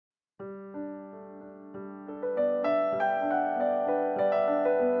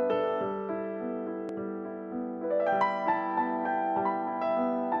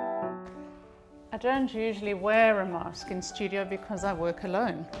don't usually wear a mask in studio because I work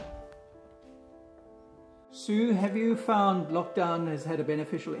alone. Sue, have you found lockdown has had a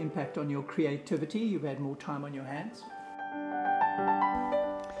beneficial impact on your creativity? You've had more time on your hands?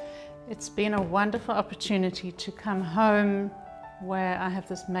 It's been a wonderful opportunity to come home where I have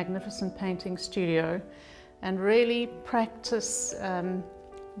this magnificent painting studio and really practice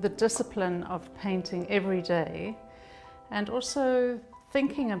the discipline of painting every day, and also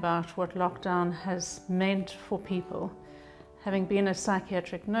thinking about what lockdown has meant for people. Having been a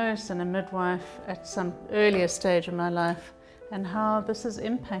psychiatric nurse and a midwife at some earlier stage of my life, and how this has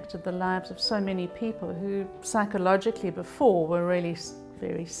impacted the lives of so many people who psychologically before were really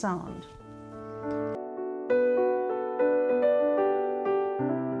very sound.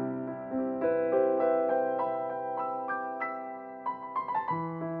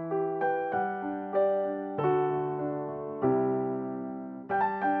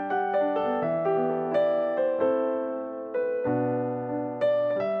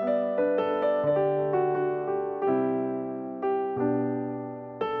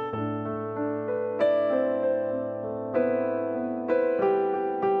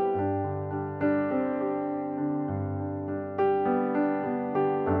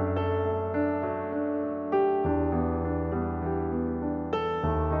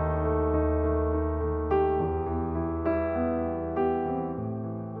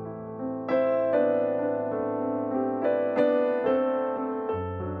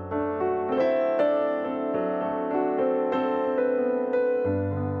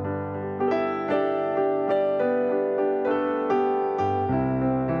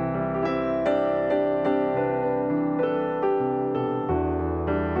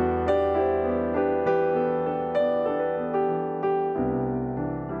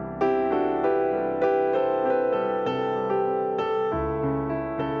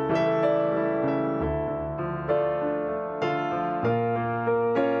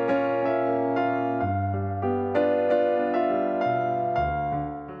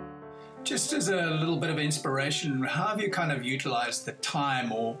 Just as a little bit of inspiration, how have you kind of utilized the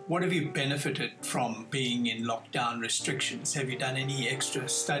time, or what have you benefited from being in lockdown restrictions? Have you done any extra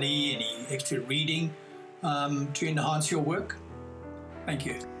study, any extra reading to enhance your work? Thank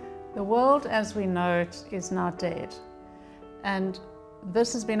you. The world as we know it is now dead, and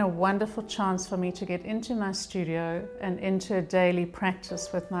this has been a wonderful chance for me to get into my studio and into a daily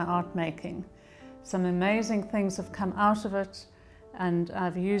practice with my art making. Some amazing things have come out of it, and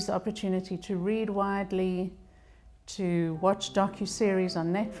I've used the opportunity to read widely, to watch docu-series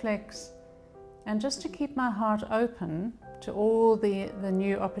on Netflix, and just to keep my heart open to all the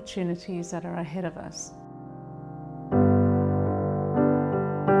new opportunities that are ahead of us.